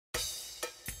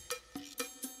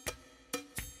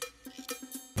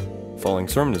following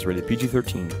sermon is rated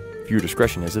PG-13. Viewer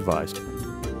discretion is advised.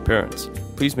 Parents,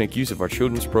 please make use of our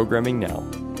children's programming now.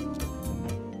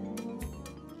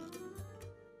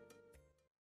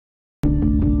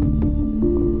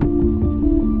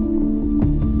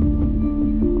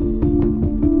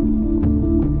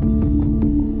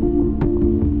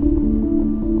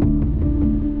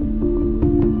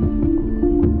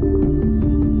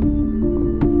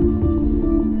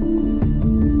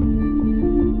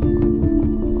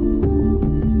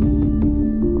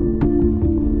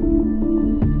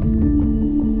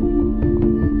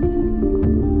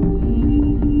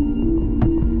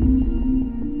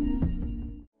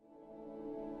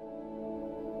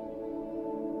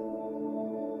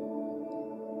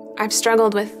 I've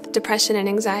struggled with depression and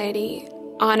anxiety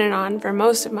on and on for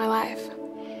most of my life.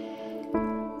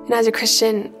 And as a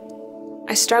Christian,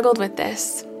 I struggled with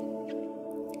this.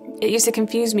 It used to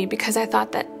confuse me because I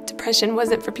thought that depression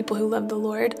wasn't for people who love the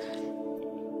Lord.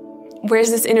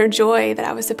 Where's this inner joy that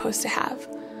I was supposed to have?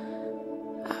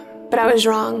 But I was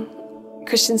wrong.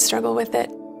 Christians struggle with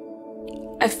it.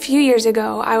 A few years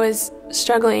ago, I was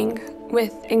struggling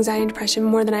with anxiety and depression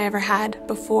more than I ever had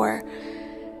before.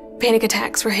 Panic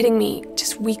attacks were hitting me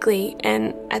just weekly,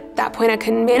 and at that point I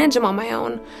couldn't manage them on my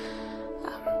own.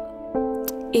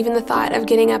 Even the thought of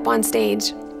getting up on stage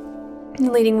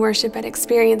and leading worship at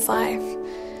Experience Life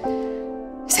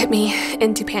sent me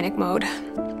into panic mode.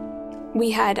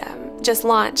 We had just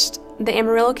launched the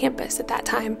Amarillo campus at that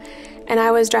time, and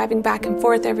I was driving back and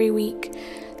forth every week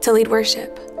to lead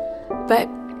worship. But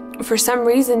for some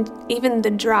reason, even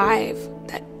the drive,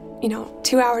 that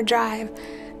 2-hour drive,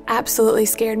 absolutely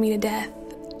scared me to death,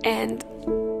 and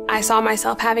I saw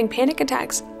myself having panic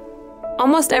attacks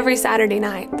almost every Saturday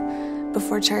night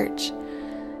before church.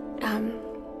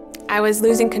 I was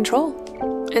losing control,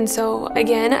 and so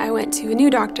again I went to a new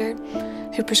doctor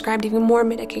who prescribed even more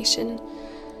medication,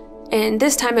 and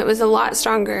this time it was a lot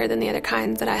stronger than the other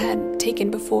kinds that I had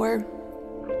taken before.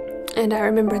 And I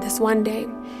remember this one day,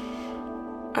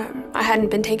 I hadn't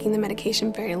been taking the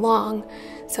medication very long,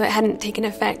 so it hadn't taken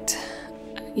effect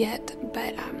yet,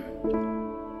 but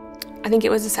I think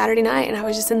it was a Saturday night, and I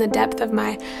was just in the depth of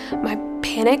my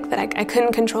panic that I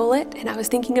couldn't control it, and I was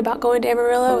thinking about going to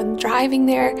Amarillo and driving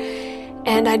there,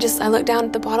 and I looked down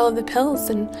at the bottle of the pills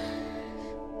and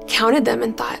counted them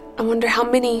and thought, I wonder how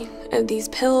many of these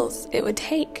pills it would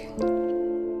take.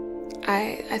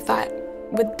 I thought,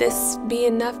 would this be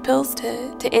enough pills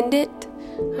to end it?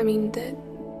 I mean,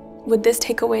 would this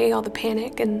take away all the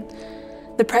panic and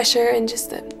the pressure and just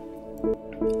the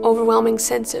overwhelming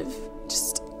sense of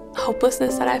just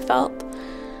hopelessness that I felt?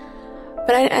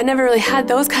 But I never really had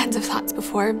those kinds of thoughts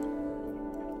before.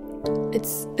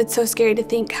 It's so scary to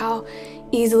think how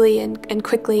easily and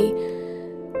quickly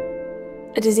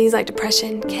a disease like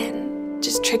depression can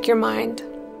just trick your mind.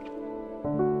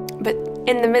 But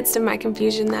in the midst of my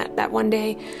confusion that one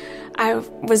day, I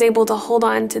was able to hold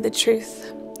on to the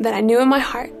truth that I knew in my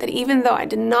heart, that even though I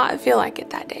did not feel like it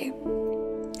that day,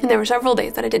 and there were several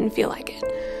days that I didn't feel like it,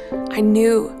 I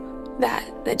knew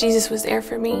that Jesus was there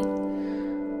for me.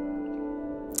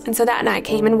 And so that night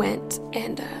came and went,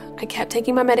 and I kept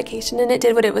taking my medication, and it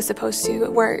did what it was supposed to.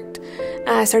 It worked, and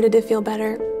I started to feel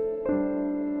better.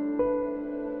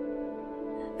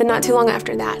 Then not too long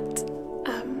after that,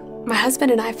 my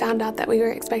husband and I found out that we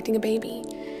were expecting a baby.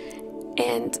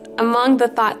 And among the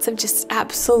thoughts of just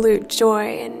absolute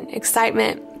joy and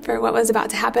excitement for what was about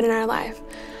to happen in our life,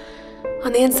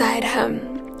 on the inside,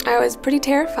 I was pretty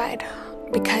terrified,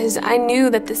 because I knew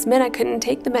that this meant I couldn't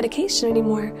take the medication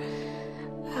anymore.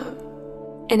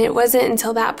 And it wasn't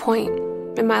until that point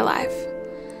in my life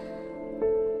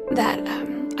that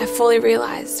I fully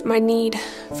realized my need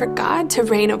for God to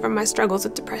reign over my struggles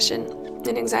with depression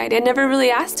and anxiety. I never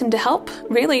really asked Him to help,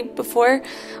 really, before.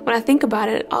 When I think about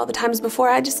it, all the times before,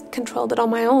 I just controlled it on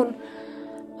my own.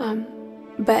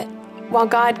 But while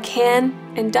God can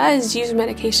and does use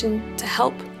medication to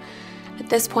help, at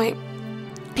this point,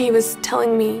 He was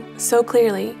telling me so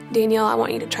clearly, Danielle, I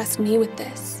want you to trust me with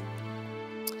this.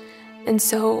 And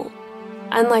so,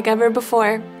 unlike ever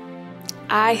before,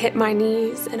 I hit my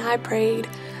knees and I prayed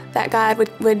that God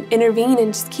would intervene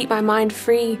and just keep my mind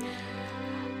free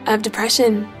of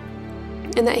depression,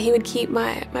 and that He would keep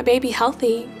my baby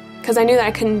healthy, because I knew that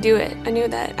I couldn't do it. I knew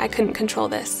that I couldn't control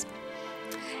this.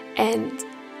 And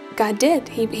God did.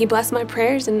 He blessed my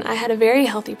prayers, and I had a very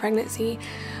healthy pregnancy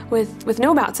with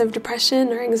no bouts of depression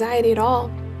or anxiety at all.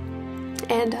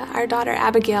 And our daughter,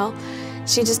 Abigail,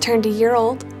 she just turned a year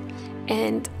old,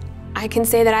 and I can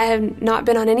say that I have not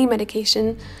been on any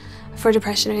medication for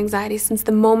depression or anxiety since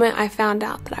the moment I found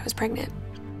out that I was pregnant.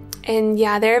 And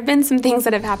yeah, there have been some things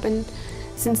that have happened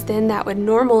since then that would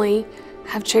normally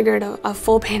have triggered a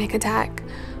full panic attack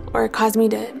or caused me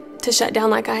to shut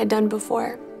down like I had done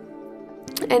before.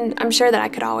 And I'm sure that I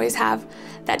could always have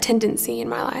that tendency in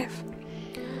my life.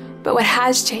 But what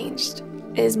has changed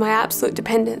is my absolute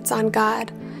dependence on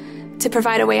God to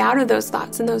provide a way out of those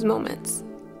thoughts and those moments,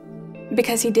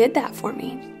 because He did that for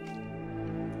me.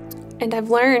 And I've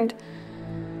learned,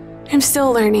 I'm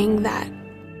still learning, that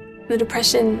the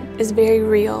depression is very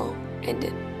real and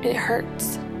it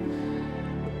hurts.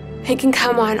 It can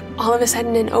come on all of a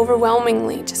sudden and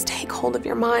overwhelmingly just take hold of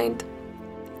your mind,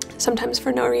 sometimes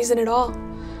for no reason at all.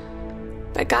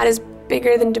 But God is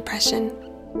bigger than depression.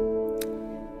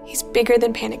 He's bigger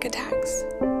than panic attacks.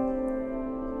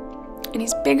 And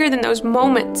He's bigger than those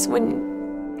moments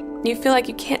when you feel like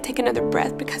you can't take another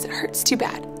breath because it hurts too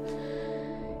bad.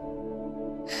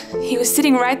 He was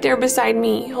sitting right there beside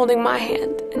me, holding my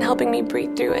hand and helping me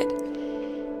breathe through it.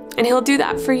 And He'll do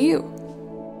that for you.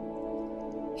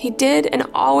 He did and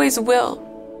always will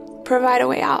provide a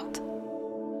way out.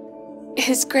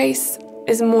 His grace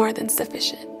is more than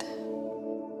sufficient.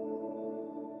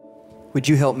 Would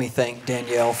you help me thank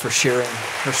Danielle for sharing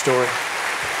her story?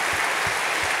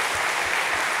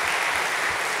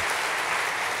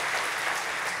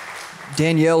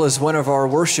 Danielle is one of our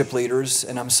worship leaders,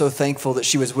 and I'm so thankful that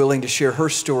she was willing to share her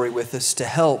story with us to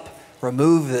help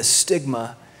remove the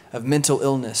stigma of mental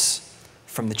illness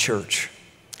from the church.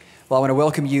 Well, I want to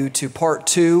welcome you to part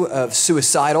 2 of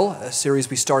Suicidal, a series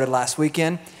we started last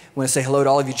weekend. I want to say hello to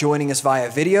all of you joining us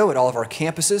via video at all of our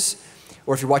campuses,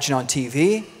 or if you're watching on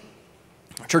TV,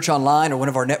 Church Online, or one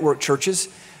of our network churches.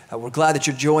 We're glad that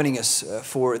you're joining us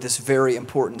for this very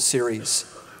important series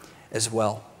as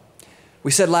well.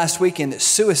 We said last weekend that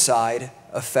suicide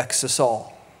affects us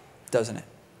all, doesn't it?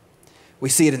 We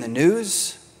see it in the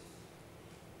news.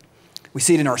 We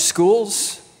see it in our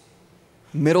schools,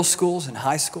 middle schools and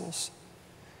high schools.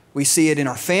 We see it in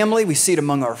our family. We see it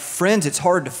among our friends. It's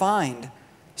hard to find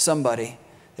somebody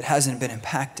that hasn't been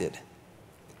impacted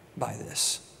by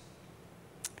this.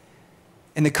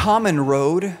 And the common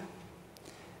road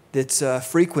that's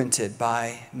frequented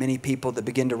by many people that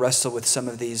begin to wrestle with some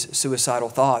of these suicidal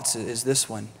thoughts is this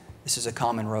one. This is a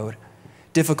common road.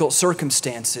 Difficult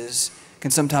circumstances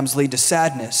can sometimes lead to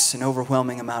sadness, an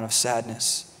overwhelming amount of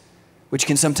sadness, which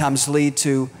can sometimes lead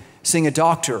to seeing a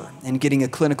doctor and getting a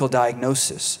clinical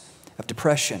diagnosis of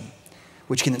depression,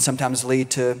 which can then sometimes lead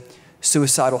to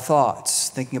suicidal thoughts,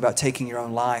 thinking about taking your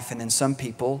own life. And then some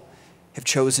people have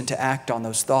chosen to act on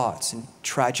those thoughts, and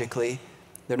tragically,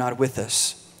 they're not with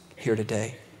us here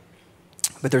today.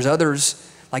 But there's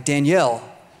others like Danielle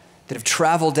that have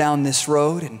traveled down this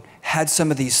road and had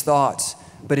some of these thoughts,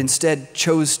 but instead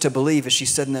chose to believe, as she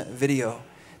said in the video,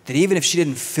 that even if she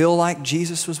didn't feel like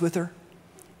Jesus was with her,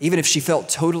 even if she felt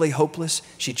totally hopeless,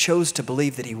 she chose to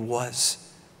believe that He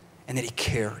was, and that He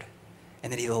cared,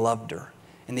 and that He loved her,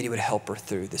 and that He would help her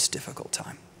through this difficult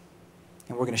time.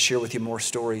 And we're going to share with you more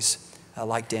stories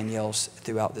like Danielle's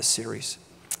throughout this series.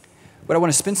 What I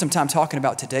want to spend some time talking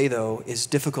about today, though, is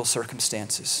difficult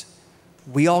circumstances.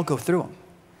 We all go through them.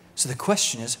 So the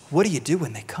question is, what do you do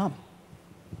when they come?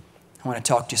 I want to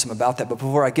talk to you some about that. But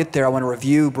before I get there, I want to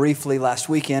review briefly last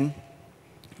weekend.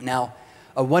 Now,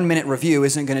 a 1-minute review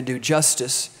isn't going to do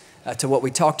justice to what we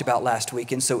talked about last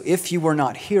weekend. So if you were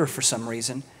not here for some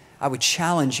reason, I would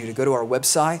challenge you to go to our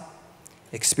website,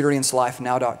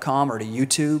 experiencelifenow.com, or to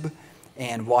YouTube,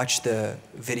 and watch the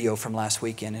video from last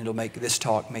weekend. It'll make this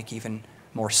talk make even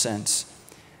more sense.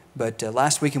 But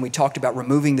last weekend we talked about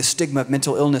removing the stigma of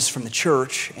mental illness from the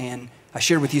church, and I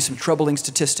shared with you some troubling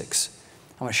statistics.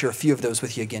 I want to share a few of those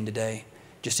with you again today,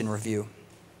 just in review.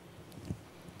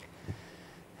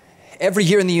 Every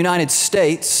year in the United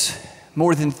States,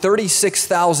 more than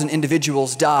 36,000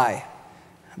 individuals die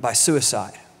by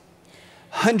suicide.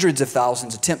 Hundreds of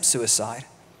thousands attempt suicide,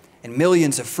 and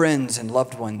millions of friends and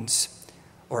loved ones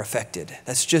are affected.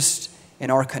 That's just in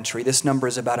our country. This number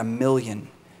is about 1 million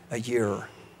a year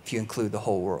if you include the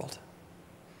whole world.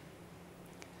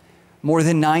 More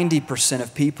than 90%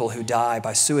 of people who die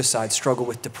by suicide struggle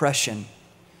with depression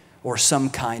or some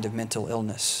kind of mental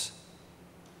illness.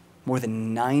 More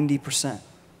than 90%.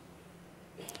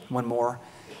 One more.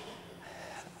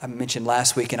 I mentioned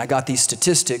last week, and I got these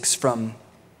statistics from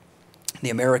the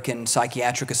American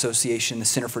Psychiatric Association, the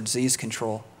Center for Disease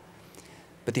Control.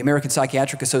 But the American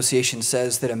Psychiatric Association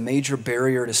says that a major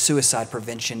barrier to suicide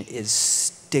prevention is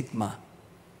stigma.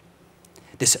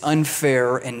 This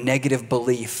unfair and negative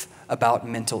belief about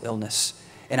mental illness.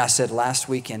 And I said last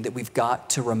weekend that we've got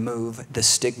to remove the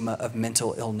stigma of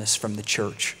mental illness from the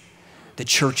church. The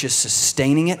church is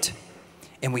sustaining it,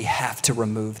 and we have to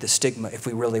remove the stigma if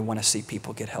we really want to see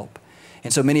people get help.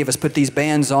 And so many of us put these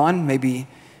bands on. Maybe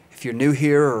if you're new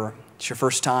here or it's your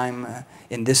first time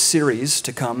in this series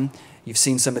to come, you've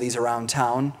seen some of these around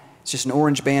town. It's just an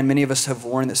orange band many of us have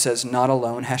worn that says not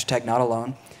alone, hashtag not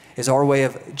alone, is our way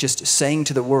of just saying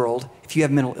to the world, if you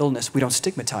have mental illness, we don't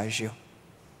stigmatize you.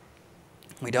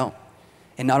 We don't.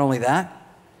 And not only that,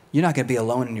 you're not going to be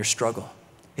alone in your struggle.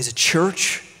 As a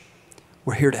church,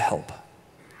 we're here to help.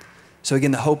 So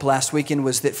again, the hope last weekend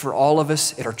was that for all of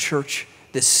us at our church,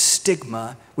 this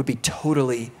stigma would be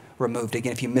totally removed.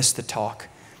 Again, if you missed the talk,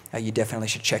 you definitely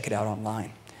should check it out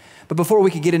online. But before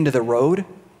we could get into the road,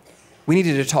 we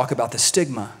needed to talk about the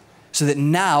stigma so that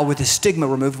now with the stigma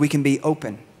removed, we can be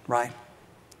open, right,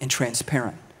 and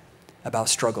transparent about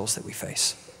struggles that we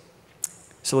face.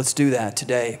 So let's do that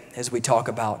today as we talk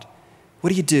about what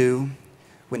do you do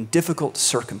when difficult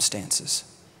circumstances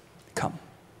come.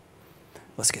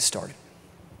 Let's get started.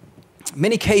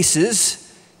 Many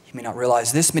cases, you may not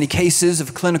realize this, many cases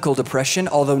of clinical depression,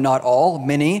 although not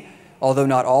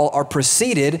all, are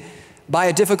preceded by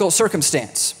a difficult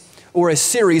circumstance or a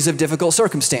series of difficult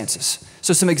circumstances.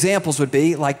 So some examples would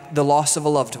be like the loss of a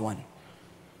loved one,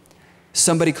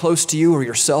 somebody close to you or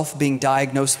yourself being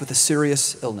diagnosed with a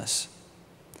serious illness,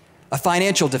 a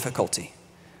financial difficulty,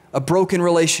 a broken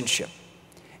relationship.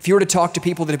 If you were to talk to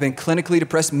people that have been clinically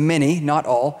depressed, many, not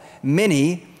all,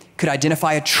 many could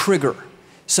identify a trigger,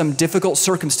 some difficult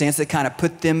circumstance that kind of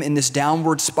put them in this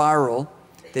downward spiral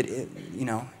that,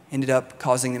 ended up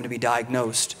causing them to be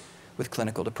diagnosed with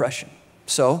clinical depression.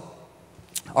 So,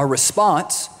 our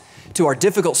response to our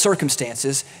difficult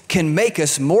circumstances can make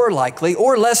us more likely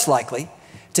or less likely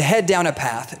to head down a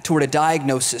path toward a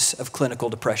diagnosis of clinical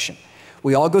depression.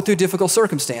 We all go through difficult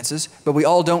circumstances, but we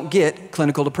all don't get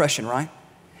clinical depression, right?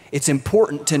 It's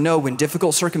important to know when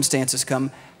difficult circumstances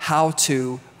come, how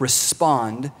to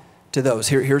respond to those.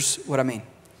 Here's what I mean.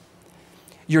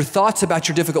 Your thoughts about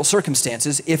your difficult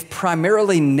circumstances, if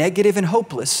primarily negative and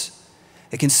hopeless,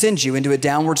 it can send you into a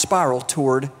downward spiral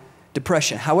toward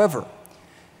depression. However,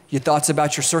 your thoughts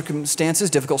about your circumstances,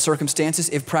 difficult circumstances,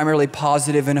 if primarily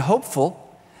positive and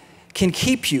hopeful, can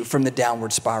keep you from the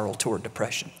downward spiral toward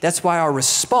depression. That's why our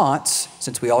response,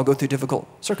 since we all go through difficult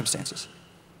circumstances,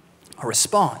 our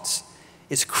response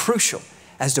is crucial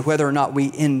as to whether or not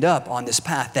we end up on this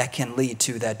path that can lead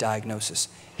to that diagnosis.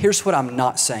 Here's what I'm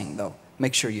not saying, though.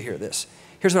 Make sure you hear this.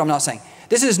 Here's what I'm not saying.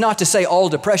 This is not to say all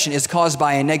depression is caused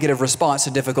by a negative response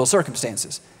to difficult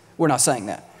circumstances. We're not saying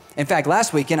that. In fact,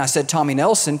 last weekend I said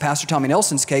Pastor Tommy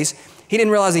Nelson's case, he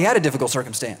didn't realize he had a difficult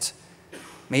circumstance.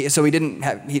 So he'd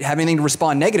have anything to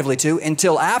respond negatively to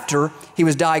until after he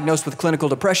was diagnosed with clinical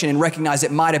depression and recognized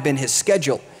it might have been his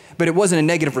schedule. But it wasn't a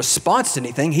negative response to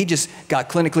anything. He just got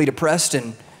clinically depressed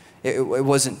and it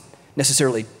wasn't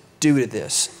necessarily due to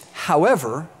this.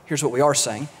 However, here's what we are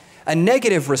saying. A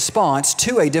negative response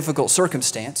to a difficult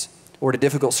circumstance or to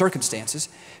difficult circumstances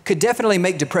could definitely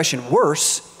make depression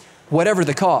worse, whatever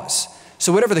the cause.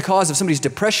 So whatever the cause of somebody's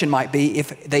depression might be,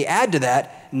 if they add to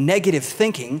that negative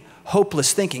thinking,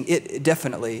 hopeless thinking, it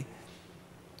definitely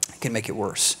can make it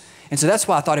worse. And so that's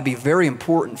why I thought it'd be very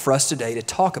important for us today to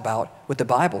talk about what the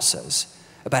Bible says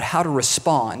about how to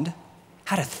respond,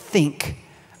 how to think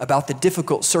about the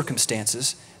difficult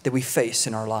circumstances that we face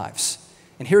in our lives.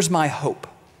 And here's my hope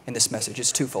in this message.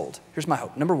 It's twofold. Here's my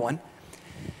hope. Number one,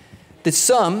 that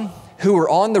some who are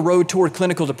on the road toward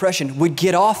clinical depression would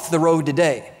get off the road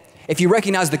today. If you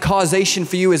recognize the causation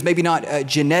for you is maybe not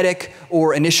genetic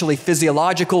or initially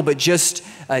physiological, but just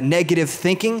negative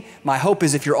thinking, my hope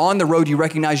is if you're on the road, you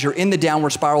recognize you're in the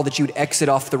downward spiral, that you'd exit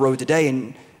off the road today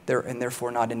and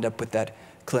therefore not end up with that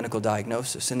clinical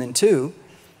diagnosis. And then two,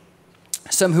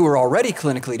 some who are already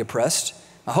clinically depressed,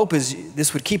 my hope is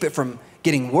this would keep it from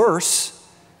getting worse,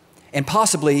 and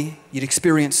possibly you'd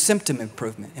experience symptom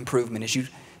improvement as you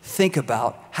think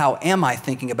about how am I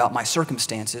thinking about my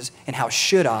circumstances and how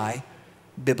should I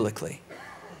biblically.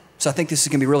 So I think this is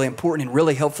going to be really important and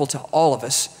really helpful to all of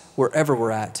us wherever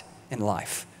we're at in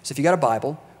life. So if you got a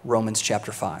Bible, Romans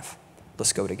chapter 5.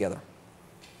 Let's go together.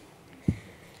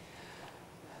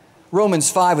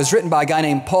 Romans 5 was written by a guy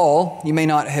named Paul. You may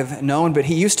not have known, but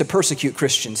he used to persecute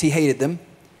Christians. He hated them.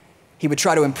 He would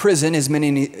try to imprison as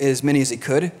many as he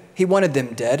could. He wanted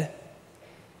them dead.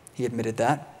 He admitted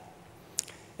that.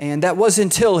 And that was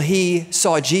until he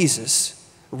saw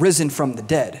Jesus risen from the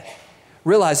dead.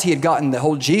 Realized he had gotten the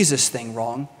whole Jesus thing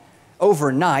wrong.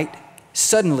 Overnight,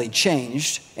 suddenly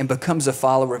changed and becomes a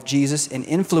follower of Jesus, an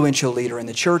influential leader in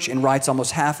the church, and writes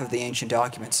almost half of the ancient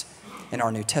documents in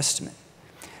our New Testament.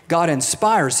 God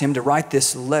inspires him to write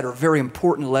this letter, very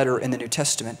important letter in the New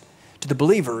Testament, to the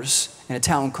believers in a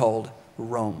town called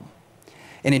Rome.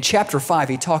 And in chapter 5,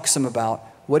 he talks some about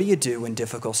what do you do when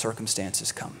difficult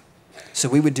circumstances come? So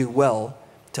we would do well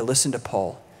to listen to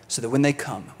Paul so that when they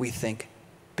come, we think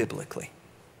biblically.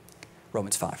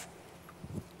 Romans 5.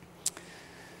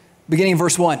 Beginning in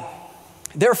verse 1.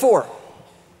 Therefore,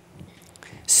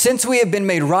 since we have been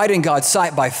made right in God's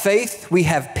sight by faith, we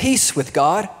have peace with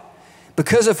God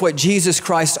because of what Jesus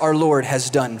Christ our Lord has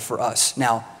done for us.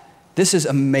 Now, this is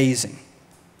amazing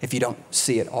if you don't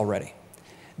see it already.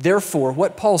 Therefore,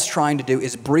 what Paul's trying to do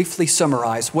is briefly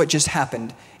summarize what just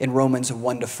happened in Romans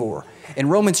 1-4. In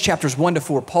Romans chapters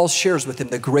 1-4, Paul shares with them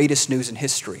the greatest news in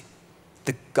history,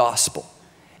 the gospel.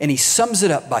 And he sums it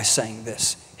up by saying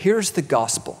this. Here's the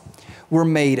gospel. We're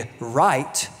made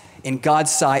right in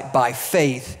God's sight by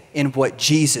faith in what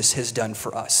Jesus has done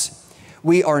for us.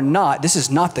 We are not, this is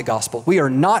not the gospel, we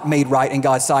are not made right in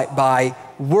God's sight by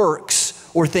works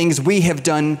or things we have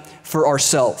done for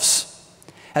ourselves.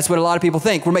 That's what a lot of people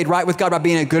think. We're made right with God by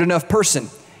being a good enough person.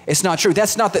 It's not true.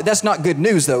 That's not good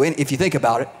news, though, if you think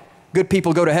about it. Good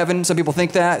people go to heaven. Some people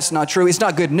think that. It's not true. It's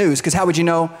not good news, because how would you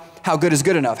know how good is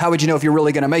good enough? How would you know if you're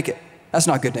really going to make it? That's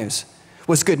not good news.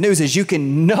 What's good news is you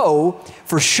can know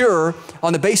for sure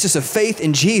on the basis of faith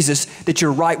in Jesus that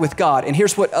you're right with God. And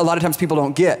here's what a lot of times people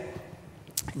don't get.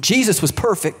 Jesus was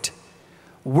perfect.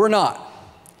 We're not.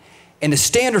 And the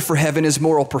standard for heaven is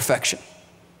moral perfection.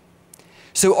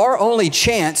 So our only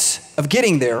chance of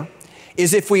getting there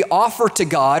is if we offer to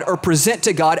God or present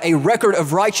to God a record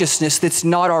of righteousness that's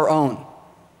not our own,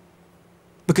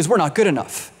 because we're not good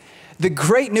enough. The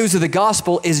great news of the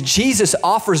gospel is Jesus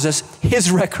offers us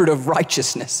his record of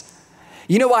righteousness.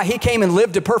 You know why he came and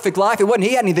lived a perfect life? It wasn't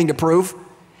he had anything to prove.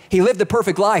 He lived a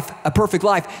perfect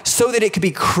life so that it could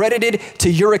be credited to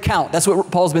your account. That's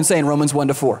what Paul's been saying, Romans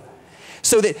 1-4.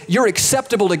 So that you're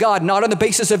acceptable to God, not on the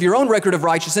basis of your own record of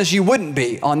righteousness. You wouldn't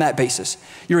be on that basis.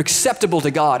 You're acceptable to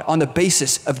God on the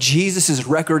basis of Jesus'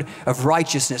 record of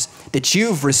righteousness that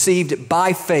you've received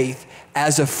by faith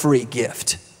as a free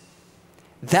gift.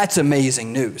 That's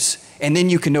amazing news. And then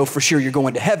you can know for sure you're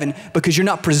going to heaven because you're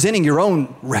not presenting your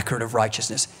own record of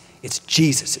righteousness. It's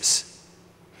Jesus's.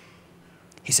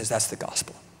 He says that's the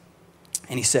gospel.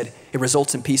 And he said it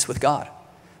results in peace with God.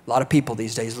 A lot of people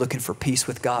these days looking for peace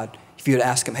with God. If you would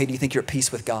ask them, hey, do you think you're at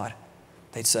peace with God?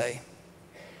 They'd say,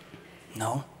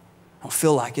 no, I don't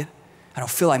feel like it. I don't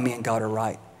feel like me and God are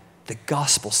right. The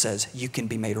gospel says you can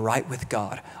be made right with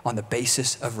God on the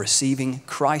basis of receiving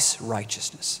Christ's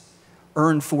righteousness,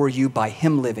 earned for you by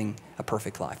him living a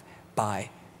perfect life by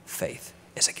faith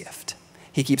as a gift.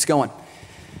 He keeps going.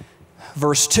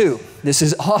 Verse 2, this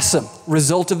is awesome.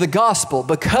 Result of the gospel,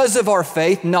 because of our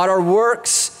faith, not our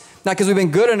works, not because we've been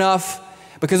good enough,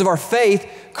 because of our faith,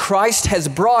 Christ has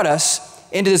brought us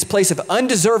into this place of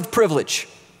undeserved privilege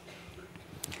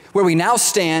where we now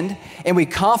stand and we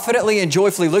confidently and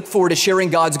joyfully look forward to sharing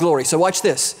God's glory. So watch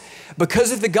this.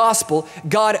 Because of the gospel,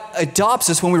 God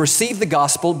adopts us when we receive the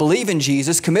gospel, believe in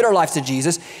Jesus, commit our lives to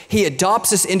Jesus. He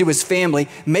adopts us into his family,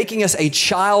 making us a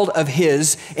child of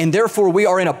his, and therefore we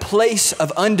are in a place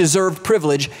of undeserved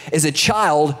privilege as a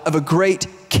child of a great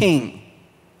king.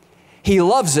 He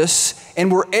loves us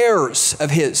and we're heirs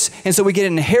of his. And so we get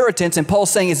an inheritance, and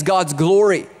Paul's saying it's God's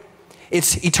glory.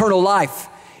 It's eternal life.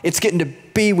 It's getting to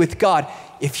be with God.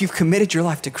 If you've committed your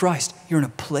life to Christ, you're in a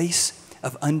place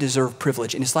of undeserved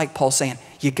privilege. And it's like Paul saying,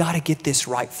 you got to get this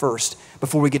right first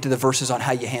before we get to the verses on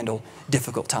how you handle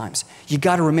difficult times. You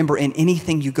got to remember in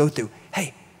anything you go through,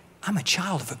 hey, I'm a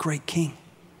child of a great king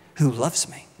who loves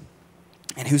me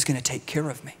and who's going to take care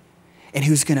of me and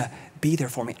who's going to be there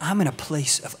for me. I'm in a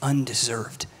place of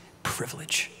undeserved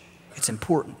privilege. It's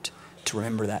important to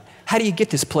remember that. How do you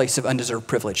get this place of undeserved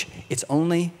privilege? It's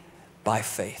only by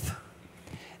faith.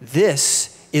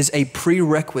 This is a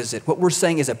prerequisite. What we're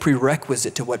saying is a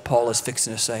prerequisite to what Paul is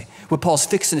fixing to say. What Paul's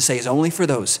fixing to say is only for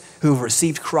those who have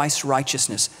received Christ's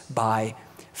righteousness by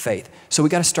faith. So we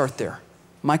got to start there.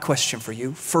 My question for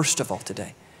you, first of all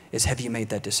today, is have you made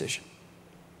that decision?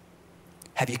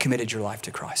 Have you committed your life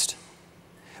to Christ?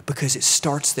 Because it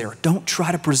starts there. Don't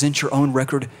try to present your own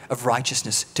record of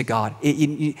righteousness to God.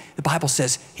 The Bible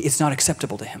says it's not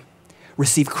acceptable to him.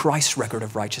 Receive Christ's record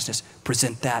of righteousness,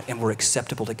 present that, and we're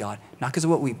acceptable to God. Not because of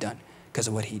what we've done, because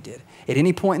of what he did. At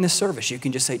any point in this service, you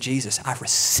can just say, Jesus, I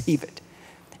receive it.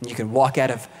 And you can walk out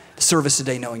of the service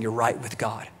today knowing you're right with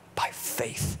God by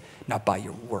faith, not by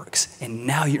your works. And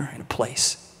now you're in a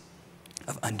place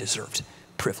of undeserved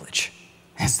privilege.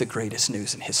 That's the greatest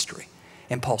news in history.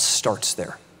 And Paul starts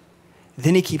there.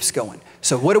 Then he keeps going.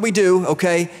 So what do we do?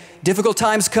 Okay, difficult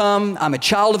times come. I'm a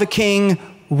child of a king.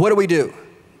 What do we do?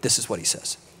 This is what he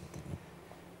says.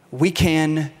 We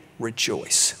can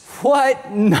rejoice.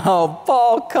 What? No,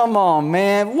 Paul, come on,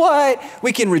 man. What?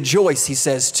 We can rejoice, he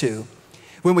says too,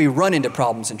 when we run into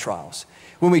problems and trials,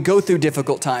 when we go through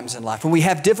difficult times in life, when we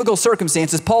have difficult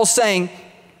circumstances. Paul's saying,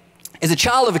 as a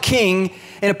child of a king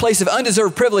in a place of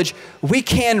undeserved privilege, we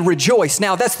can rejoice.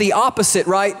 Now, that's the opposite,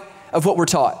 right, of what we're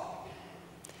taught.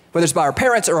 Whether it's by our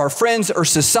parents or our friends or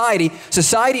society,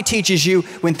 society teaches you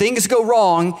when things go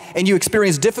wrong and you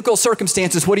experience difficult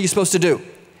circumstances, what are you supposed to do?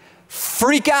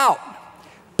 Freak out,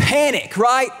 panic,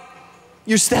 right?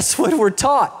 That's what we're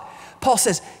taught. Paul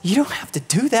says, you don't have to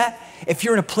do that. If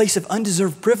you're in a place of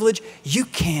undeserved privilege, you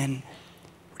can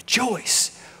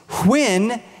rejoice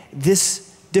when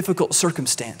this difficult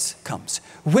circumstance comes,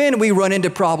 when we run into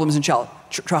problems and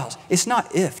trials. It's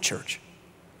not if, church.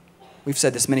 We've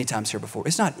said this many times here before.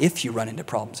 It's not if you run into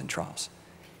problems and trials.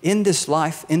 In this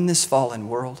life, in this fallen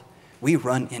world, we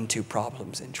run into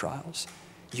problems and trials.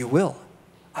 You will.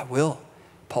 I will.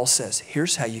 Paul says,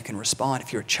 here's how you can respond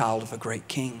if you're a child of a great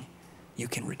king. You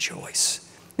can rejoice.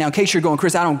 Now, in case you're going,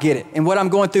 Chris, I don't get it. And what I'm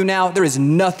going through now, there is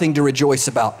nothing to rejoice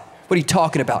about. What are you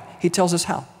talking about? He tells us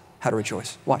how to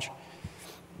rejoice. Watch.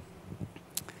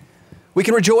 We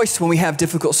can rejoice when we have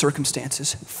difficult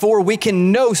circumstances, for we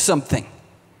can know something.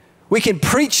 We can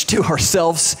preach to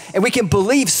ourselves and we can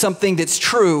believe something that's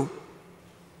true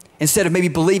instead of maybe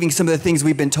believing some of the things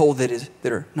we've been told that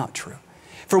are not true.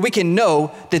 For we can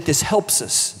know that this helps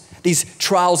us. These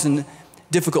trials and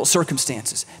difficult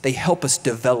circumstances, they help us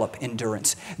develop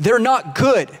endurance. They're not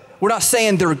good. We're not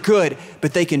saying they're good,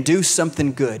 but they can do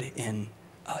something good in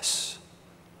us.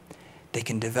 They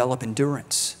can develop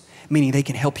endurance, meaning they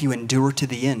can help you endure to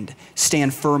the end,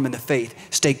 stand firm in the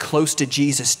faith, stay close to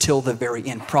Jesus till the very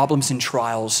end. Problems and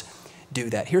trials do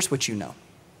that. Here's what you know,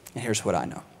 and here's what I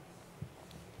know.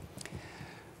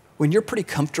 When you're pretty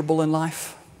comfortable in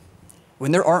life,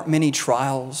 when there aren't many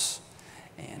trials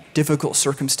and difficult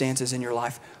circumstances in your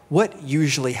life, what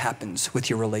usually happens with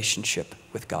your relationship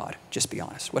with God? Just be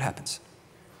honest. What happens?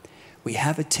 We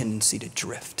have a tendency to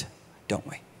drift, don't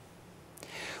we?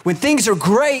 When things are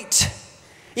great,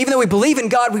 even though we believe in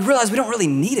God, we realize we don't really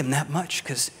need him that much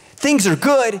because things are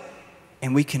good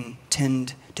and we can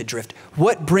tend to drift.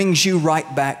 What brings you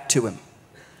right back to him?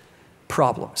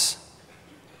 Problems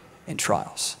and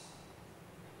trials.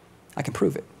 I can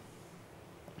prove it.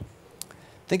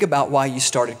 Think about why you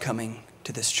started coming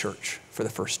to this church for the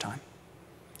first time.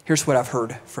 Here's what I've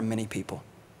heard from many people.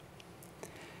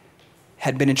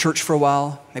 Had been in church for a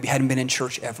while, maybe hadn't been in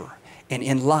church ever. And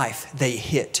in life, they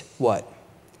hit what?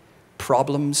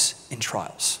 Problems and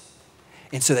trials.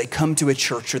 And so they come to a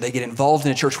church or they get involved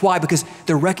in a church. Why? Because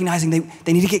they're recognizing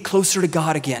they need to get closer to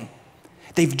God again.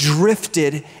 They've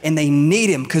drifted and they need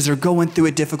him because they're going through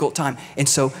a difficult time. And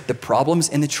so the problems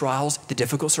and the trials, the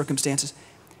difficult circumstances,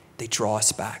 they draw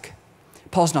us back.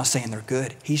 Paul's not saying they're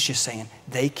good. He's just saying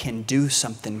they can do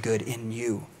something good in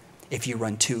you if you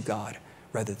run to God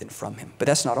rather than from him. But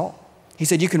that's not all. He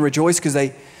said you can rejoice because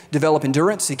they develop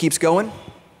endurance. He keeps going.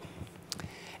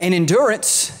 And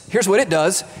endurance, here's what it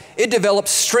does. It develops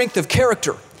strength of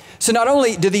character. So not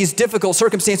only do these difficult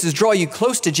circumstances draw you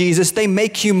close to Jesus, they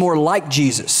make you more like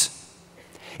Jesus.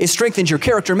 It strengthens your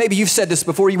character. Maybe you've said this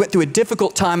before. You went through a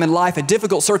difficult time in life, a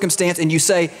difficult circumstance, and you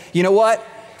say, you know what?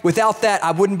 Without that,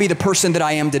 I wouldn't be the person that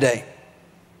I am today.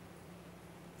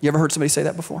 You ever heard somebody say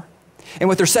that before? And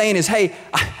what they're saying is, hey,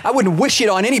 I wouldn't wish it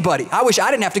on anybody. I wish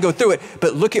I didn't have to go through it,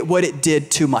 but look at what it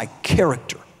did to my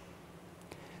character.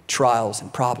 Trials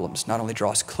and problems not only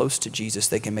draw us close to Jesus,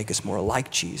 they can make us more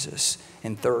like Jesus.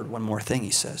 And third, one more thing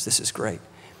he says, this is great.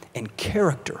 And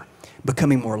character,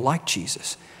 becoming more like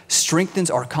Jesus, strengthens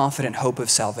our confident hope of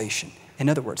salvation. In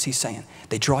other words, he's saying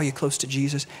they draw you close to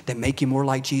Jesus, they make you more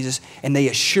like Jesus, and they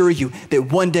assure you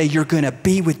that one day you're going to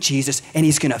be with Jesus and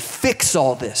he's going to fix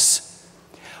all this.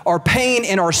 Our pain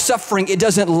and our suffering, it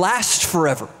doesn't last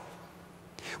forever.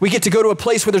 We get to go to a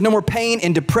place where there's no more pain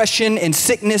and depression and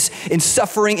sickness and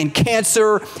suffering and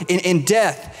cancer and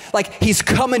death. Like he's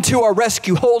coming to our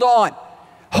rescue. Hold on.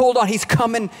 Hold on. He's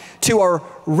coming to our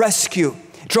rescue.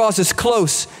 Draws us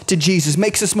close to Jesus,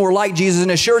 makes us more like Jesus,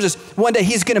 and assures us one day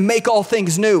he's going to make all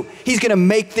things new. He's going to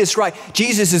make this right.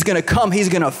 Jesus is going to come. He's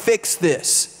going to fix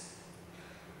this.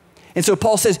 And so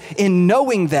Paul says, in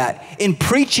knowing that, in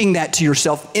preaching that to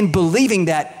yourself, in believing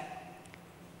that,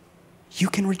 you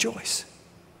can rejoice.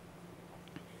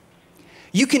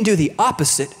 You can do the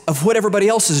opposite of what everybody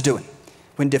else is doing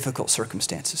when difficult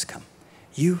circumstances come.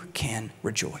 You can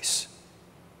rejoice.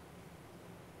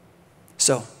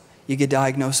 So, you get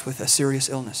diagnosed with a serious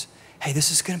illness. Hey,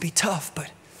 this is going to be tough,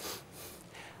 but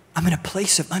I'm in a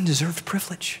place of undeserved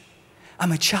privilege.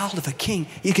 I'm a child of a king.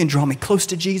 He can draw me close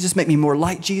to Jesus, make me more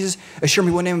like Jesus, assure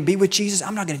me one day I'm going to be with Jesus.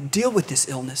 I'm not going to deal with this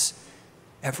illness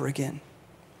ever again.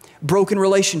 Broken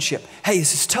relationship. Hey,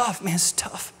 this is tough, man, this is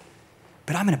tough.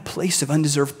 But I'm in a place of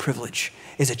undeserved privilege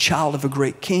as a child of a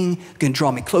great king, going to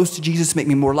draw me close to Jesus, make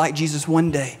me more like Jesus one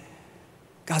day.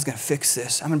 God's going to fix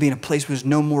this. I'm going to be in a place where there's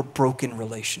no more broken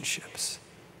relationships.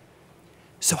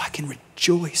 So I can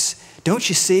rejoice. Don't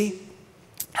you see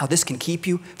how this can keep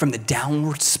you from the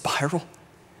downward spiral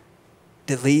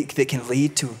that can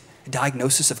lead to a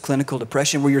diagnosis of clinical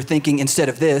depression, where you're thinking instead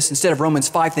of Romans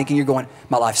 5 thinking, you're going,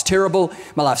 my life's terrible,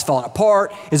 my life's falling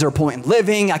apart, is there a point in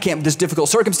living? This difficult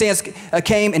circumstance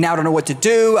came and now I don't know what to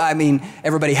do. I mean,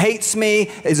 everybody hates me.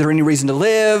 Is there any reason to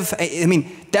live? I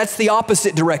mean, that's the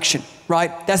opposite direction,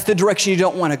 right? That's the direction you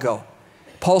don't want to go.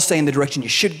 Paul's saying the direction you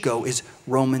should go is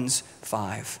Romans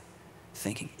 5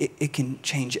 thinking. It can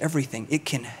change everything. It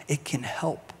can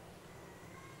help.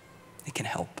 It can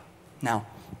help. Now,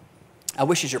 I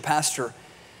wish as your pastor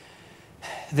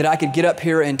that I could get up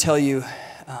here and tell you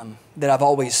that I've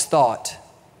always thought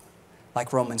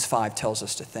like Romans 5 tells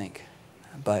us to think,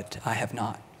 but I have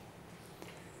not.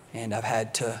 And I've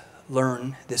had to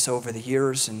learn this over the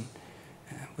years and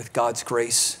with God's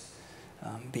grace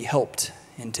be helped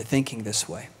into thinking this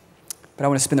way. But I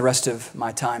want to spend the rest of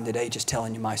my time today just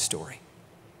telling you my story.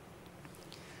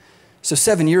 So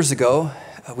 7 years ago,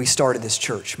 we started this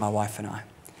church, my wife and I.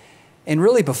 And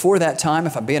really before that time,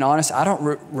 if I'm being honest, I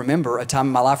don't remember a time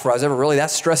in my life where I was ever really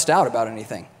that stressed out about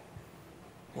anything,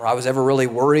 where I was ever really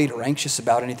worried or anxious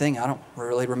about anything. I don't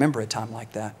really remember a time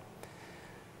like that.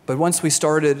 But once we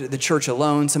started the church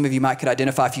alone, some of you could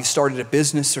identify if you started a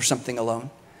business or something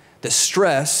alone, the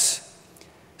stress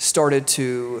started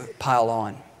to pile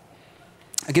on.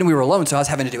 Again, we were alone, so I was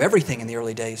having to do everything in the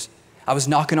early days. I was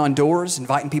knocking on doors,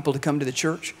 inviting people to come to the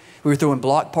church. We were throwing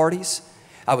block parties.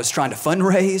 I was trying to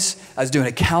fundraise. I was doing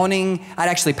accounting. I'd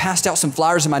actually passed out some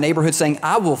flyers in my neighborhood saying,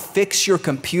 I will fix your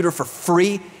computer for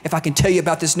free if I can tell you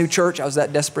about this new church. I was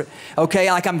that desperate.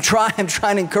 Okay, like I'm trying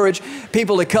to encourage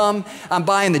people to come. I'm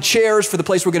buying the chairs for the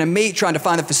place we're going to meet, trying to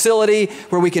find the facility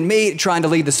where we can meet, trying to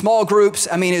lead the small groups.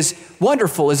 I mean, it's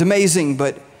wonderful, it's amazing,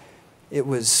 but it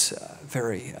was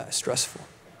very stressful.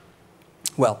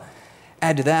 Well,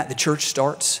 add to that, the church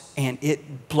starts and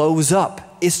it blows up.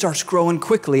 It starts growing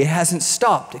quickly. It hasn't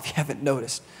stopped, if you haven't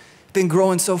noticed. It's been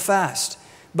growing so fast.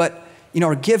 But,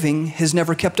 our giving has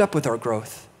never kept up with our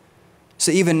growth.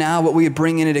 So even now, what we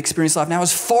bring in at Experience Life now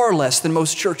is far less than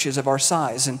most churches of our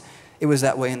size. And it was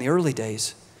that way in the early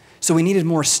days. So we needed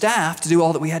more staff to do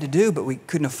all that we had to do, but we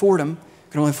couldn't afford them.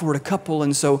 Could only afford a couple.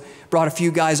 And so brought a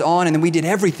few guys on, and then we did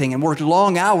everything and worked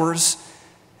long hours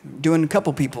doing a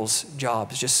couple people's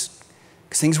jobs, just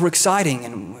because things were exciting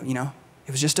and,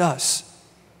 it was just us.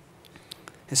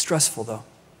 It's stressful, though.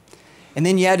 And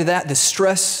then you add to that the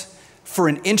stress for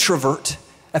an introvert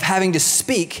of having to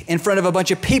speak in front of a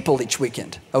bunch of people each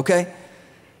weekend, okay?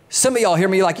 Some of y'all hear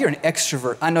me like, you're an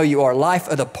extrovert. I know you are. Life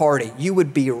of the party. You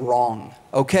would be wrong,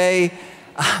 okay?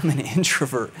 I'm an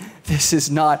introvert. This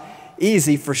is not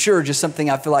easy for sure, just something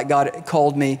I feel like God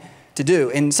called me to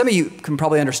do. And some of you can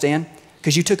probably understand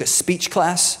because you took a speech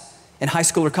class in high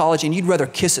school or college, and you'd rather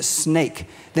kiss a snake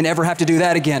than ever have to do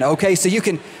that again, okay? So you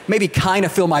can maybe kind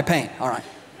of feel my pain, all right.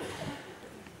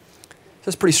 So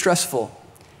it's pretty stressful.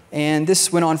 And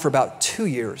this went on for about 2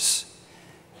 years.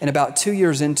 And about 2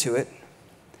 years into it,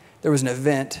 there was an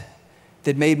event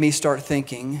that made me start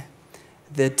thinking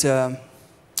that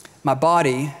my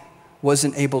body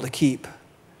wasn't able to keep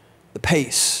the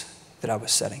pace that I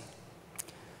was setting.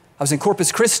 I was in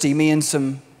Corpus Christi, me and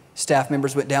some staff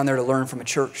members went down there to learn from a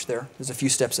church there. There's a few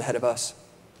steps ahead of us.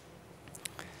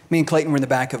 Me and Clayton were in the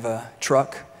back of a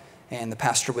truck, and the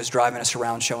pastor was driving us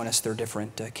around showing us their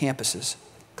different campuses.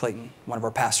 Clayton, one of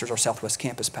our pastors, our Southwest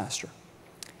campus pastor.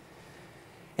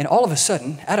 And all of a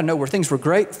sudden, out of nowhere, things were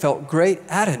great, felt great.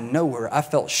 Out of nowhere, I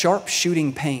felt sharp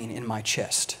shooting pain in my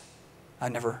chest. I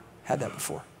never had that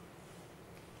before.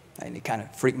 And it kind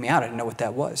of freaked me out. I didn't know what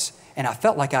that was. And I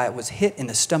felt like I was hit in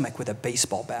the stomach with a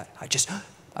baseball bat.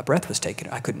 My breath was taken.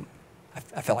 I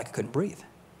felt like I couldn't breathe.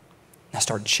 And I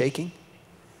started shaking.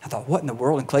 I thought, what in the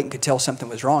world? And Clayton could tell something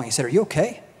was wrong. He said, are you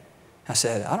okay? I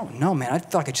said, I don't know, man. I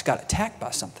felt like I just got attacked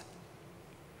by something.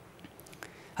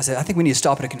 I said, I think we need to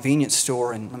stop at a convenience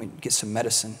store and let me get some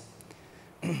medicine.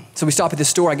 So we stop at this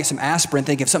store. I get some aspirin,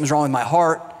 thinking if something's wrong with my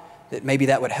heart, that maybe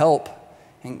that would help.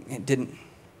 And it didn't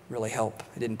really help.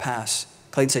 It didn't pass.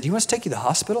 Clayton said, do you want us to take you to the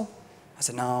hospital? I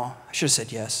said, no. I should have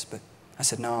said yes, but I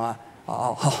said, no,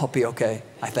 I'll be okay,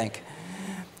 I think.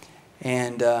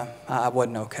 And I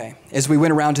wasn't okay. As we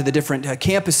went around to the different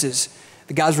campuses,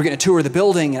 The guys were getting a tour of the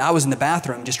building, and I was in the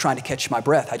bathroom just trying to catch my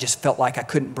breath. I just felt like I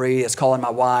couldn't breathe. I was calling my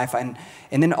wife. And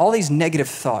then all these negative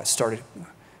thoughts started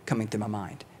coming through my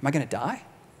mind. Am I going to die?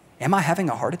 Am I having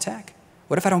a heart attack?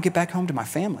 What if I don't get back home to my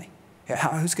family?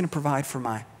 Who's going to provide for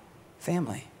my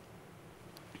family?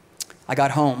 I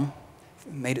got home,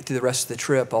 made it through the rest of the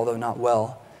trip, although not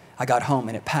well. I got home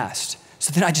and it passed.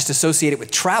 So then I just associate it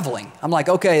with traveling. I'm like,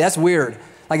 okay, that's weird.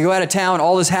 Like I go out of town,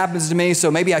 all this happens to me, so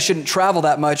maybe I shouldn't travel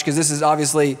that much because this is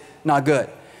obviously not good.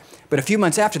 But a few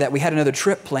months after that, we had another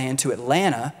trip planned to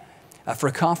Atlanta for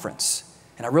a conference.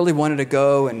 And I really wanted to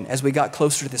go, and as we got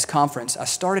closer to this conference, I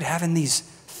started having these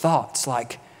thoughts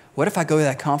like, what if I go to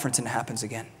that conference and it happens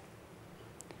again?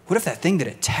 What if that thing that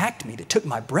attacked me, that took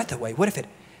my breath away, what if it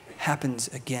happens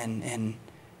again? And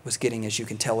was getting, as you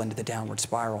can tell, into the downward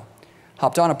spiral.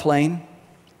 Hopped on a plane,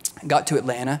 got to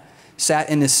Atlanta,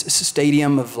 sat in this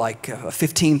stadium of like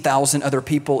 15,000 other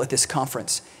people at this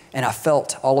conference, and I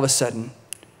felt all of a sudden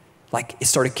like it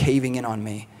started caving in on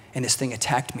me, and this thing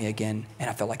attacked me again, and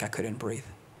I felt like I couldn't breathe.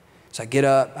 So I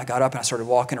got up and I started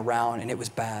walking around, and it was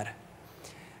bad.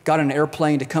 Got on an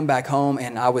airplane to come back home,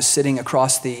 and I was sitting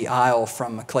across the aisle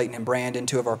from Clayton and Brandon,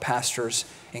 two of our pastors,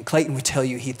 and Clayton would tell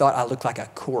you he thought I looked like a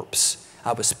corpse.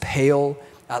 I was pale,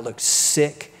 I looked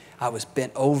sick, I was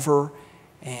bent over,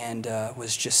 and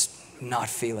was just not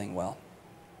feeling well.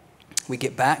 We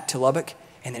get back to Lubbock,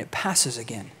 and then it passes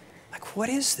again. Like, what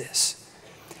is this?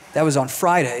 That was on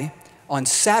Friday. On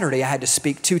Saturday, I had to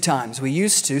speak 2 times.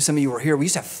 Some of you were here, we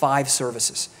used to have 5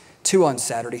 services, 2 on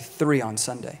Saturday, 3 on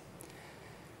Sunday.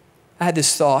 I had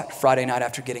this thought Friday night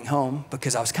after getting home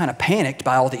because I was kind of panicked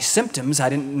by all these symptoms. I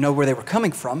didn't know where they were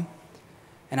coming from.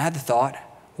 And I had the thought,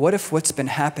 what if what's been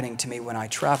happening to me when I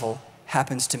travel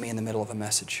happens to me in the middle of a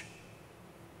message?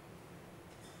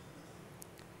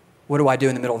 What do I do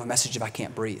in the middle of a message if I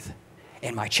can't breathe?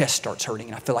 And my chest starts hurting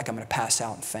and I feel like I'm going to pass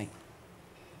out and faint.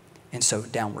 And so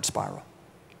downward spiral.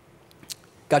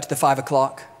 Got to the 5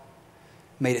 o'clock,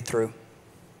 made it through.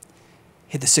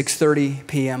 Hit the 6:30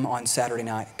 p.m. on Saturday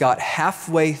night. Got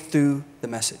halfway through the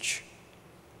message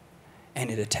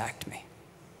and it attacked me.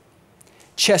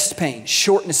 Chest pain,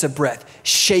 shortness of breath,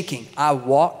 shaking. I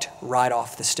walked right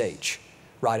off the stage,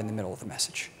 right in the middle of the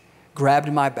message. Grabbed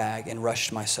my bag and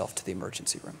rushed myself to the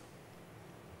emergency room.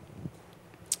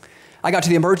 I got to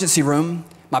the emergency room.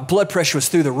 My blood pressure was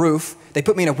through the roof. They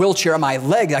put me in a wheelchair. My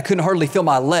legs, I couldn't hardly feel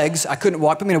my legs. I couldn't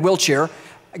walk. Put me in a wheelchair.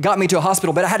 Got me to a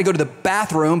hospital bed. I had to go to the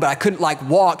bathroom, but I couldn't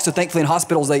walk. So thankfully in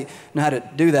hospitals, they know how to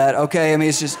do that. Okay, I mean,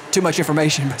 it's just too much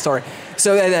information, sorry.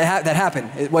 So that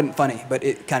happened. It wasn't funny, but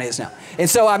it kind of is now. And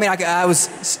so, I mean, I was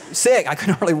sick. I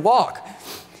couldn't hardly walk.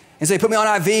 And so they put me on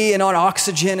IV and on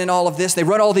oxygen and all of this. They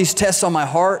run all these tests on my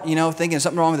heart, thinking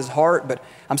something wrong with his heart, but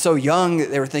I'm so young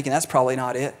that they were thinking that's probably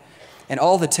not it. And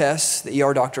all the tests, the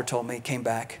ER doctor told me, came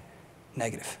back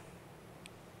negative.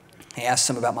 He asked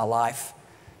some about my life.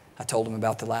 I told him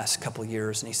about the last couple of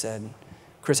years, and he said,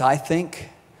 Chris, I think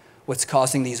what's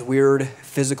causing these weird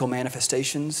physical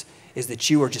manifestations is that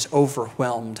you are just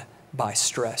overwhelmed by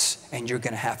stress, and you're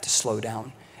going to have to slow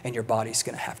down, and your body's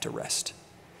going to have to rest.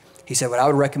 He said, what I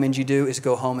would recommend you do is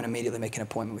go home and immediately make an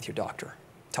appointment with your doctor.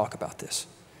 Talk about this.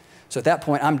 So at that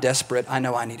point, I'm desperate. I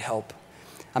know I need help.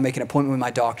 I make an appointment with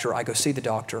my doctor. I go see the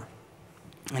doctor,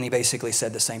 and he basically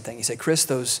said the same thing. He said, Chris,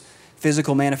 those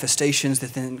physical manifestations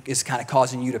that then is kind of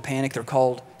causing you to panic, it's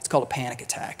called a panic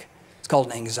attack. It's called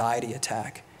an anxiety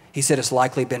attack. He said it's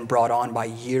likely been brought on by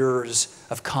years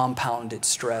of compounded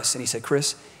stress. And he said,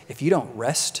 Chris, if you don't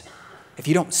rest, if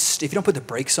you don't put the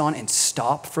brakes on and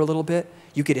stop for a little bit,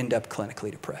 you could end up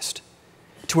clinically depressed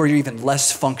to where you're even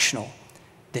less functional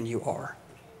than you are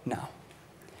now.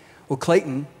 Well,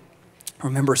 Clayton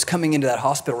remembers coming into that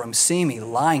hospital room, seeing me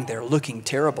lying there looking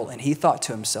terrible, and he thought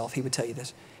to himself, he would tell you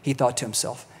this, he thought to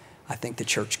himself, I think the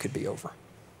church could be over.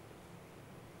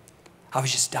 I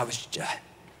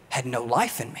had no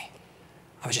life in me.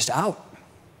 I was just out.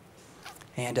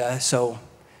 And so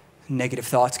negative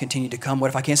thoughts continued to come. What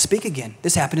if I can't speak again?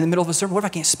 This happened in the middle of a sermon. What if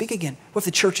I can't speak again? What if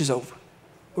the church is over?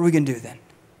 What are we going to do then?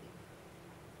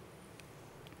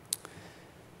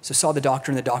 So I saw the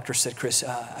doctor, and the doctor said, Chris,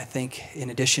 I think in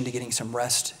addition to getting some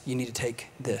rest, you need to take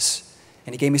this.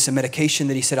 And he gave me some medication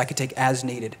that he said I could take as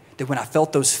needed, that when I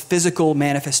felt those physical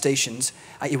manifestations,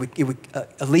 it would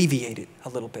alleviate it a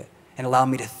little bit and allow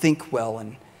me to think well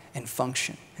and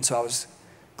function. And so I was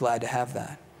glad to have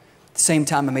that. At the same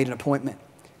time, I made an appointment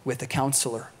with a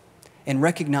counselor and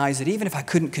recognized that even if I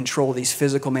couldn't control these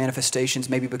physical manifestations,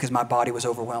 maybe because my body was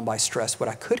overwhelmed by stress, what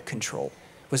I could control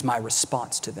was my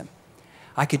response to them.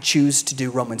 I could choose to do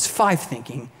Romans 5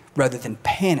 thinking rather than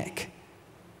panic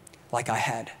like I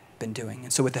had been doing.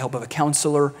 And so with the help of a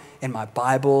counselor and my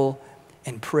Bible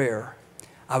and prayer,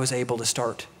 I was able to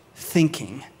start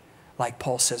thinking like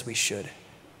Paul says we should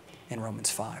in Romans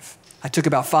 5. I took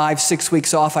about 5-6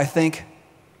 weeks off, I think.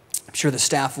 I'm sure the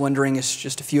staff wondering, it's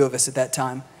just a few of us at that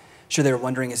time. I'm sure they were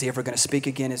wondering, is he ever going to speak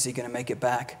again? Is he going to make it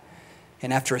back?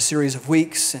 And after a series of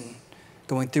weeks and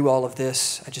going through all of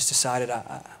this, I just decided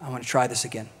I want to try this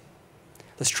again.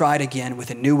 Let's try it again with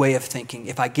a new way of thinking.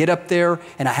 If I get up there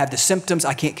and I have the symptoms,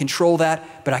 I can't control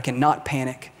that, but I cannot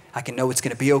panic. I can know it's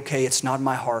going to be okay. It's not in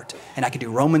my heart. And I can do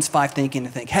Romans 5 thinking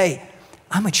and think, hey,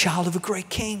 I'm a child of a great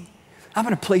king. I'm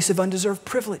in a place of undeserved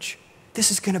privilege. This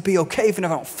is going to be okay even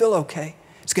if I don't feel okay.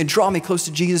 It's going to draw me close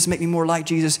to Jesus, make me more like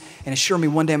Jesus, and assure me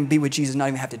one day I'm going to be with Jesus and not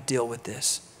even have to deal with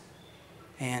this.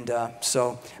 And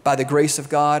so by the grace of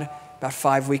God, about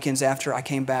 5 weekends after, I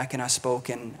came back and I spoke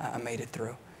and I made it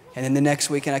through. And then the next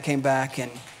weekend I came back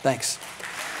and thanks.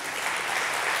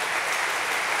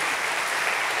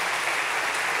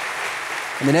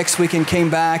 And the next weekend came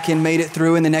back and made it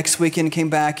through. And the next weekend came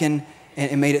back and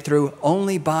made it through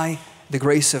only by the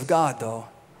grace of God, though.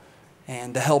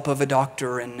 And the help of a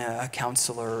doctor and a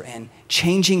counselor and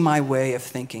changing my way of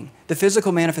thinking. The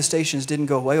physical manifestations didn't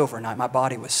go away overnight. My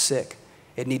body was sick.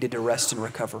 It needed to rest and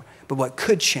recover. But what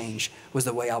could change was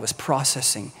the way I was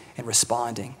processing and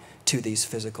responding to these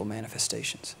physical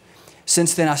manifestations.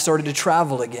 Since then, I started to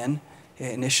travel again.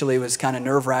 Initially, it was kind of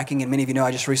nerve-wracking, and many of you know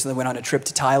I just recently went on a trip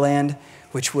to Thailand,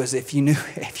 which was, if you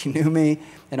knew me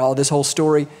and all this whole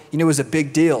story, you knew it was a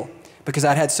big deal because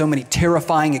I'd had so many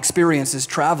terrifying experiences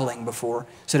traveling before.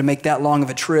 So to make that long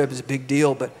of a trip is a big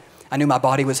deal, but I knew my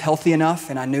body was healthy enough,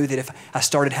 and I knew that if I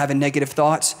started having negative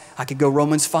thoughts, I could go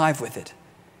Romans 5 with it,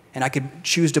 and I could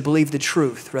choose to believe the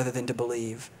truth rather than to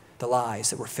believe the lies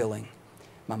that were filling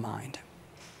my mind.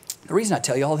 The reason I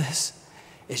tell you all this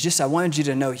is just I wanted you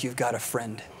to know you've got a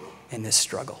friend in this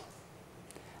struggle.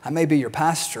 I may be your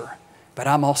pastor, but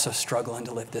I'm also struggling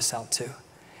to live this out too.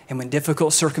 And when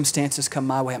difficult circumstances come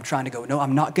my way, I'm trying to go, no,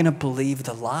 I'm not going to believe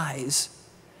the lies.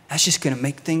 That's just going to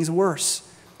make things worse.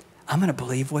 I'm going to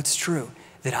believe what's true,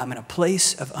 that I'm in a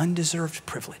place of undeserved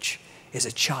privilege as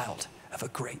a child of a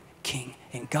great king.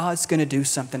 And God's going to do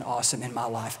something awesome in my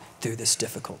life through this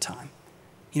difficult time.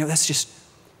 You know, that's just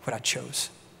what I chose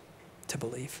to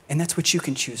believe. And that's what you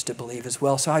can choose to believe as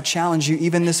well. So I challenge you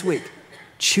even this week,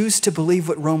 choose to believe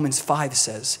what Romans 5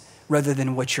 says rather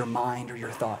than what your mind or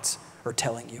your thoughts are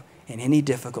telling you in any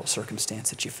difficult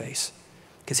circumstance that you face.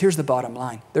 Because here's the bottom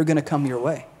line. They're going to come your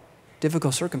way.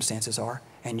 Difficult circumstances are,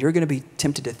 and you're going to be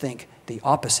tempted to think the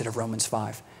opposite of Romans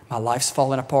 5. My life's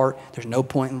falling apart. There's no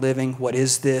point in living. What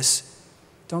is this?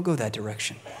 Don't go that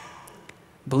direction.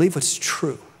 Believe what's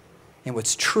true. And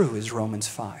what's true is Romans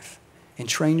 5. And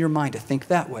train your mind to think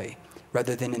that way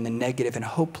rather than in the negative and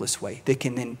hopeless way that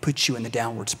can then put you in the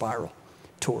downward spiral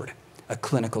toward a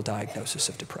clinical diagnosis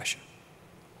of depression.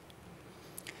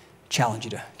 Challenge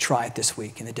you to try it this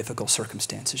week in the difficult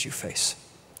circumstances you face.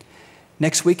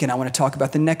 Next weekend, I want to talk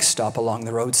about the next stop along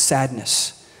the road,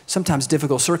 sadness. Sometimes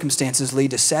difficult circumstances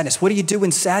lead to sadness. What do you do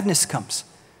when sadness comes?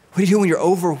 What do you do when you're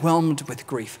overwhelmed with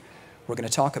grief? We're going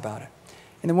to talk about it.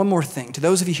 And then one more thing. To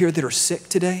those of you here that are sick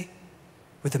today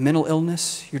with a mental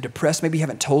illness, you're depressed, maybe you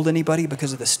haven't told anybody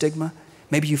because of the stigma,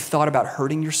 maybe you've thought about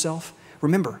hurting yourself.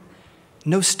 Remember,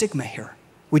 no stigma here.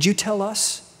 Would you tell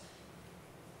us?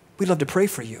 We'd love to pray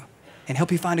for you and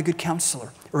help you find a good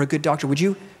counselor or a good doctor. Would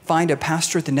you find a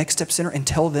pastor at the Next Step Center and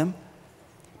tell them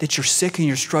that you're sick and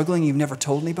you're struggling and you've never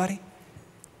told anybody?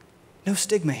 No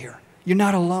stigma here. You're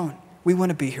not alone. We want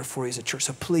to be here for you as a church,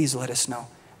 so please let us know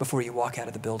before you walk out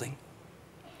of the building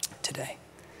today.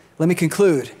 Let me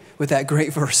conclude with that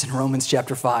great verse in Romans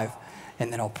chapter 5,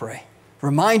 and then I'll pray.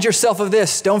 Remind yourself of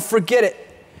this. Don't forget it.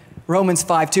 Romans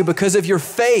 5:2, because of your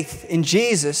faith in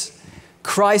Jesus,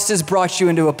 Christ has brought you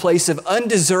into a place of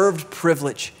undeserved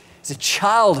privilege. As a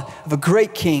child of a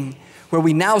great king, where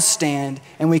we now stand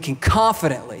and we can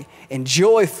confidently and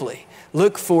joyfully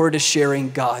look forward to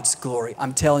sharing God's glory.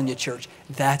 I'm telling you, church,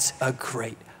 that's a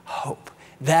great hope.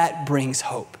 That brings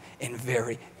hope in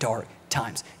very dark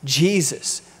times.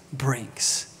 Jesus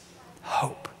brings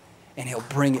hope, and he'll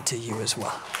bring it to you as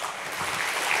well.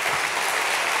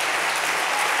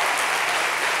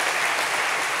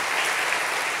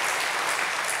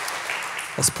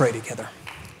 Let's pray together.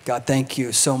 God, thank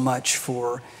you so much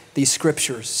for these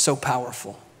scriptures, so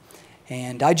powerful.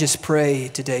 And I just pray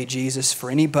today, Jesus,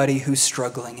 for anybody who's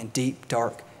struggling in deep,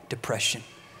 dark depression,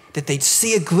 that they'd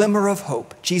see a glimmer of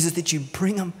hope. Jesus, that you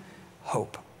bring them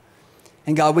hope.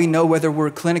 And God, we know whether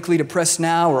we're clinically depressed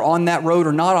now or on that road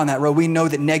or not on that road, we know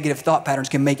that negative thought patterns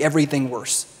can make everything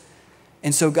worse.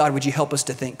 And so, God, would you help us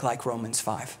to think like Romans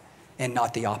 5 and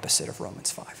not the opposite of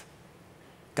Romans 5.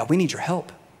 God, we need your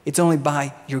help. It's only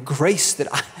by your grace that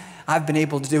I've been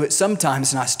able to do it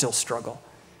sometimes, and I still struggle.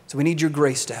 So we need your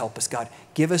grace to help us, God.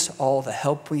 Give us all the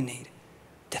help we need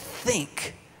to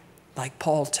think like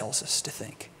Paul tells us to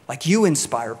think, like you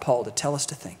inspire Paul to tell us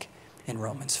to think in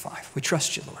Romans 5. We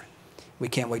trust you, Lord. We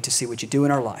can't wait to see what you do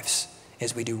in our lives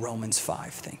as we do Romans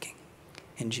 5 thinking.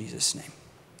 In Jesus' name,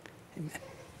 amen.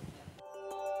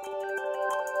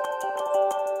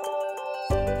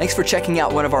 Thanks for checking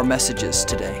out one of our messages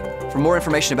today. For more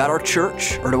information about our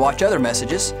church or to watch other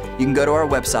messages, you can go to our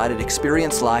website at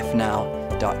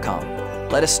experiencelife.now.com.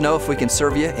 Let us know if we can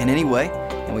serve you in any way,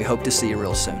 and we hope to see you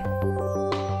real soon.